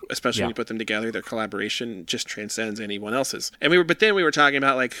 Especially when you put them together, their collaboration just transcends anyone else's. But then we were talking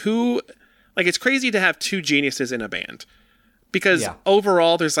about it's crazy to have 2 geniuses in a band, because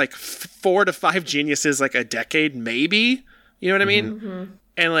overall there's 4 to 5 geniuses a decade, maybe. You know what I mean? Mm-hmm.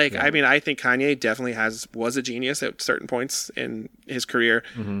 And I think Kanye definitely was a genius at certain points in his career,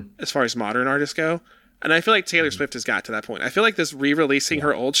 as far as modern artists go. And I feel like Taylor Swift has got to that point. I feel like this re-releasing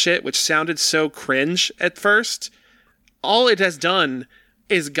her old shit, which sounded so cringe at first, all it has done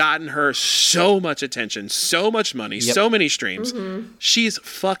is gotten her so much attention, so much money, so many streams. Mm-hmm. She's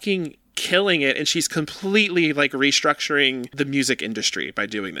fucking killing it, and she's completely restructuring the music industry by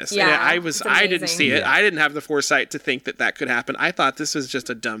doing this. Yeah, and I didn't see it. I didn't have the foresight to think that could happen. I thought this was just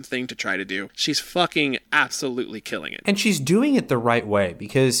a dumb thing to try to do. She's fucking absolutely killing it. And she's doing it the right way,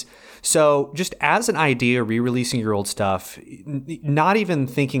 because so just as an idea, re-releasing your old stuff, not even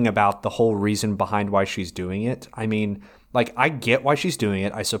thinking about the whole reason behind why she's doing it. I mean, I get why she's doing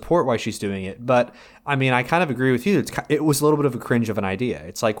it. I support why she's doing it. But, I mean, I kind of agree with you. It was a little bit of a cringe of an idea.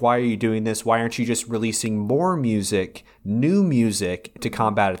 It's why are you doing this? Why aren't you just releasing more music, new music, to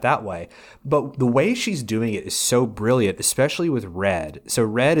combat it that way? But the way she's doing it is so brilliant, especially with Red. So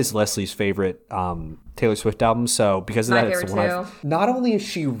Red is Leslie's favorite Taylor Swift album. So because of that, it's the one not only is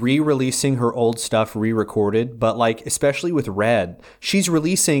she re-releasing her old stuff re-recorded, but especially with Red, she's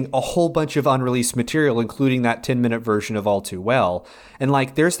releasing a whole bunch of unreleased material, including that 10-minute version of All Too Well. And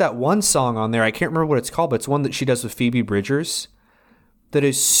there's that one song on there, I can't remember what it's called, but it's one that she does with Phoebe Bridgers that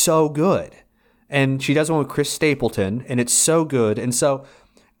is so good. And she does one with Chris Stapleton, and it's so good. And so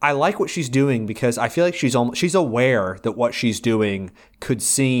I like what she's doing, because I feel like she's aware that what she's doing could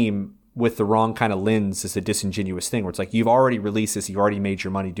seem, with the wrong kind of lens, as a disingenuous thing, where it's you've already released this, you've already made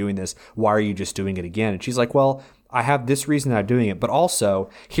your money doing this, why are you just doing it again? And she's well, I have this reason that I'm doing it, but also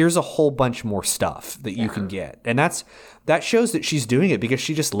here's a whole bunch more stuff that you can get. And that shows that she's doing it because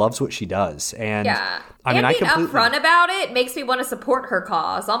she just loves what she does. And I mean, being upfront about it makes me want to support her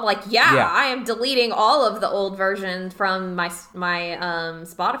cause. I'm I am deleting all of the old versions from my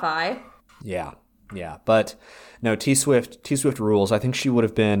Spotify. Yeah. But no, T Swift rules. I think she would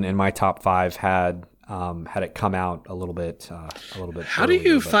have been in my top 5 had it come out a little bit. How do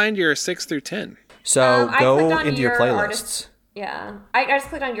you find your 6 through 10? So go into your playlists. I just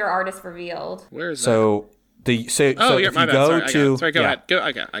clicked on your artist revealed. Where is that? So if you go to sorry, go ahead.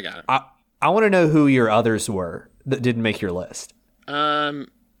 I got it. I want to know who your others were that didn't make your list. I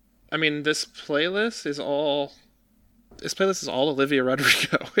mean, this playlist is all Olivia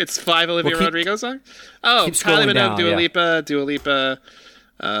Rodrigo. It's 5 Olivia Rodrigo songs. Oh, Kylie Minogue, Dua Lipa,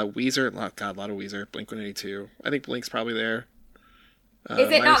 Weezer. Oh God, a lot of Weezer. Blink-182. I think Blink's probably there.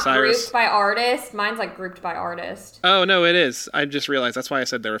 Is it not grouped by artist? Mine's grouped by artist. Oh, no, it is. I just realized. That's why I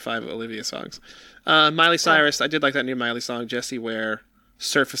said there were 5 Olivia songs. Miley Cyrus. I did like that new Miley song. Jessie Ware.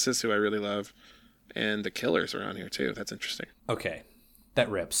 Surfaces, who I really love. And The Killers are on here, too. That's interesting. Okay. That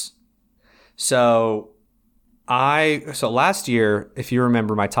rips. So last year, if you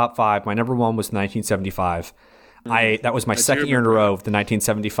remember my top 5, my number 1 was 1975. That was my second year in a row of the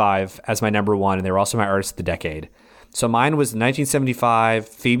 1975 as my number 1, and they were also my artist of the decade. So mine was 1975,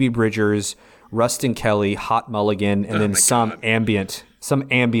 Phoebe Bridgers, Rustin Kelly, Hot Mulligan, and then some ambient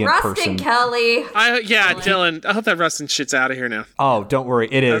person. Rustin Kelly. Dylan. I hope that Rustin shit's out of here now. Oh, don't worry.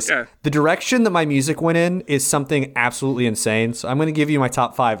 It is. Okay. The direction that my music went in is something absolutely insane. So I'm going to give you my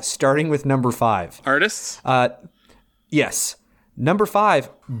top 5, starting with number 5. Artists? Yes. Number 5,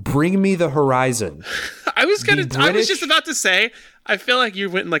 Bring Me the Horizon. I was just about to say, I feel like you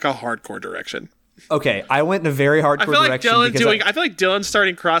went in a hardcore direction. Okay, I went in a very hardcore direction. I feel like Dylan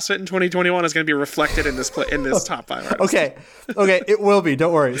starting CrossFit in 2021 is going to be reflected in this top 5 artists. Okay, it will be.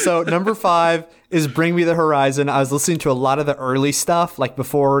 Don't worry. So number 5 is Bring Me the Horizon. I was listening to a lot of the early stuff, like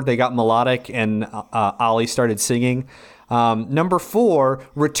before they got melodic and Ollie started singing. Number 4,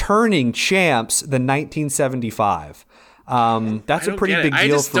 Returning Champs, the 1975. That's a pretty big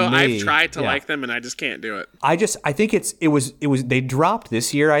deal for me. I've tried to like them and I just can't do it. I think it was they dropped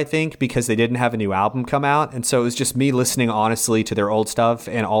this year, I think, because they didn't have a new album come out, and so it was just me listening honestly to their old stuff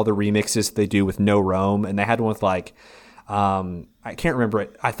and all the remixes they do with No Rome, and they had one with like I can't remember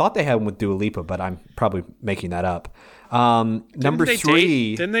it. I thought they had one with Dua Lipa, but I'm probably making that up. Number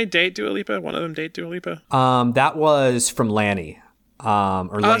 3, didn't they date Dua Lipa? One of them date Dua Lipa? That was from Lanny.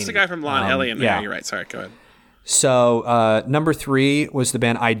 That's the guy from Lon Ellie. Yeah, you're right. Sorry, go ahead. So number 3 was the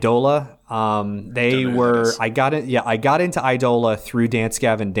band Idola. I got into Idola through Dance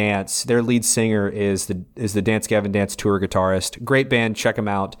Gavin Dance. Their lead singer is the Dance Gavin Dance tour guitarist. Great band, check them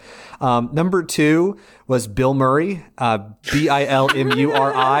out. Number 2 was Bill Murray, Bilmuri.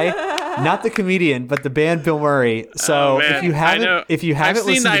 Not the comedian, but the band Bill Murray. So if you haven't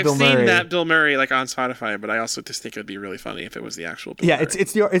listened to Bill Murray, I've seen that Bill Murray like on Spotify, but I also just think it would be really funny if it was the actual Bill Murray.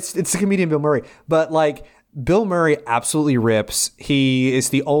 It's the comedian Bill Murray, but like Bill Murray absolutely rips. He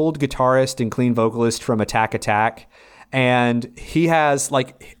is the old guitarist and clean vocalist from Attack Attack, and he has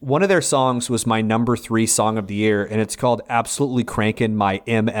like one of their songs was my number 3 song of the year, and it's called "Absolutely Crankin' My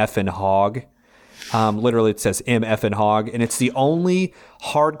MF'n Hog." Literally, it says MF'n Hog, and it's the only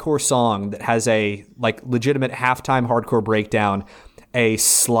hardcore song that has a like legitimate halftime hardcore breakdown, a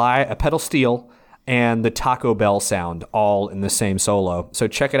pedal steel, and the Taco Bell sound all in the same solo. So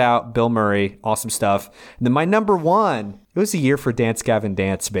check it out, Bill Murray, awesome stuff. And then my number 1, it was a year for Dance Gavin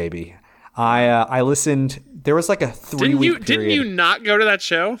Dance, baby. I listened. There was like a 3-week period. Didn't you not go to that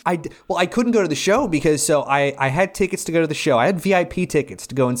show? I couldn't go to the show because I had tickets to go to the show. I had VIP tickets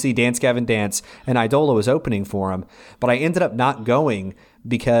to go and see Dance Gavin Dance, and Idola was opening for him. But I ended up not going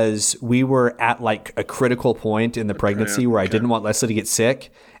because we were at like a critical point in the pregnancy where I didn't want Leslie to get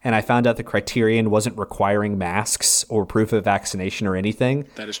sick, and I found out the Criterion wasn't requiring masks or proof of vaccination or anything.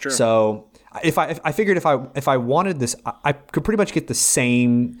 That is true. So I figured if I wanted this, I could pretty much get the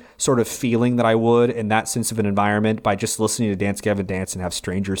same sort of feeling that I would in that sense of an environment by just listening to Dance Gavin Dance and have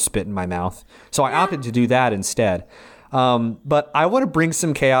strangers spit in my mouth. So I opted to do that instead. But I want to bring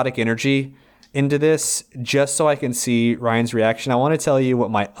some chaotic energy into this just so I can see Ryan's reaction. I want to tell you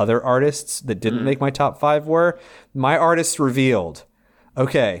what my other artists that didn't make my top 5 were. My artists revealed.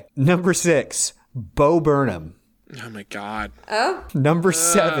 Okay, number 6, Bo Burnham. Oh my God. Oh. Number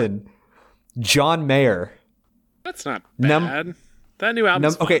 7, John Mayer. That's not bad. That new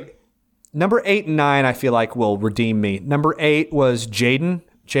album's fun. Okay, number 8 and 9 I feel like will redeem me. Number 8 was Jaden,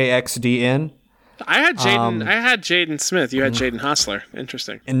 JXDN. I had Jaden Smith. You had Jaden Hostler.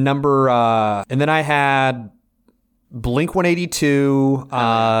 Interesting. And and then I had Blink 182,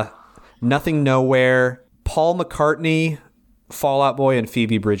 Nothing Nowhere, Paul McCartney, Fall Out Boy, and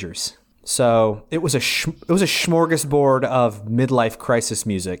Phoebe Bridgers. So it was a smorgasbord of midlife crisis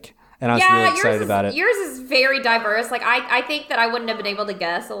music. And I was really excited about it. Yours is very diverse. Like, I think that I wouldn't have been able to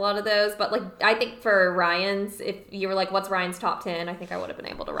guess a lot of those. But, like, I think for Ryan's, if you were like, what's Ryan's top 10? I think I would have been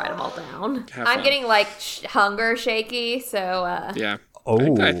able to write them all down. I'm getting, like, hunger shaky. So, yeah.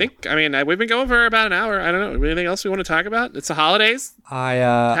 Oh. I think, we've been going for about an hour. I don't know. Anything else we want to talk about? It's the holidays.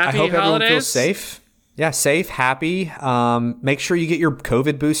 I hope everyone feels safe. Yeah, safe, happy. Make sure you get your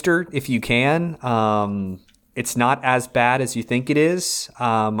COVID booster if you can. It's not as bad as you think it is.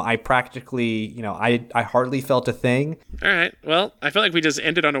 I practically, I hardly felt a thing. All right. Well, I feel like we just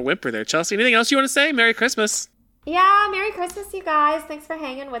ended on a whimper there. Chelsea, anything else you want to say? Merry Christmas. Yeah, Merry Christmas, you guys. Thanks for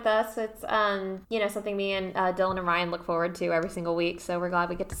hanging with us. It's, something me and Dylan and Ryan look forward to every single week. So we're glad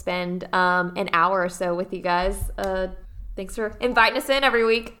we get to spend an hour or so with you guys. Thanks for inviting us in every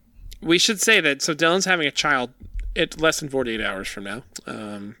week. We should say that, so Dylan's having a child at less than 48 hours from now.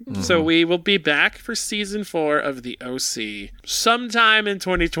 So we will be back for season 4 of the OC sometime in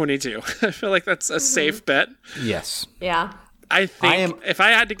 2022. I feel like that's a safe bet. Yes. Yeah. I think if I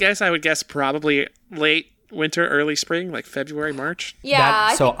had to guess, I would guess probably late winter, early spring, like February, March.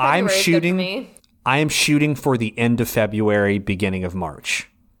 Yeah. I am shooting for the end of February, beginning of March.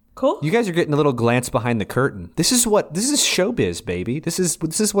 Cool. You guys are getting a little glance behind the curtain. This is showbiz, baby. This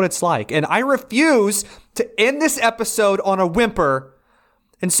is what it's like. And I refuse to end this episode on a whimper.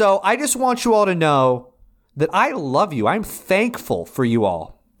 And so I just want you all to know that I love you. I'm thankful for you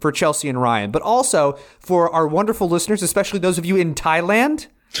all, for Chelsea and Ryan, but also for our wonderful listeners, especially those of you in Thailand,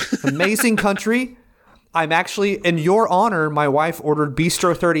 amazing country. I'm actually, in your honor, my wife ordered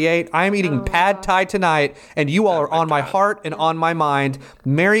Bistro 38. I am eating pad thai tonight, and you all are on my heart and on my mind.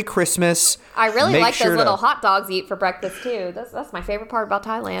 Merry Christmas. I really like those little hot dogs you eat for breakfast, too. That's my favorite part about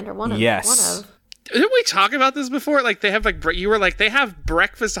Thailand, or one of. Yes. Didn't we talk about this before? Like, they have, like, you were like, they have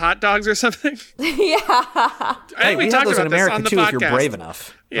breakfast hot dogs or something? Yeah. Hey, we have those in America, too, if you're brave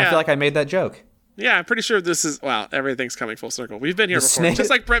enough. Yeah. I feel like I made that joke. Yeah, I'm pretty sure this is, wow, everything's coming full circle. We've been here before, just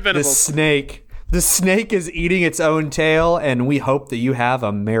like Brent Venables. The snake is eating its own tail, and we hope that you have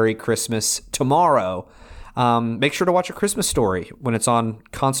a Merry Christmas tomorrow. Make sure to watch A Christmas Story when it's on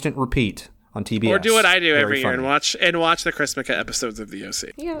constant repeat on TBS. Or do what I do every year and watch the Christmica episodes of the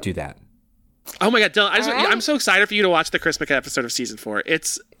OC. Yeah. Do that. Oh my God, Dylan! I'm so excited for you to watch the Christmica episode of season 4.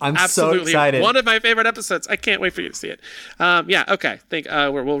 I'm absolutely so excited. One of my favorite episodes. I can't wait for you to see it. Yeah, okay.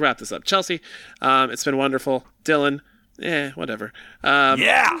 We'll wrap this up. Chelsea, it's been wonderful. Dylan, whatever.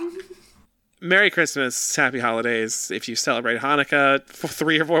 Yeah. Merry Christmas, Happy Holidays. If you celebrate Hanukkah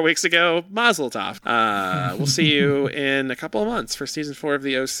 3 or 4 weeks ago, Mazel Tov. We'll see you in a couple of months for season 4 of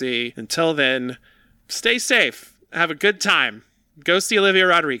the OC. Until then, stay safe. Have a good time. Go see Olivia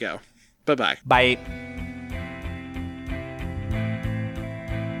Rodrigo. Bye-bye. Bye.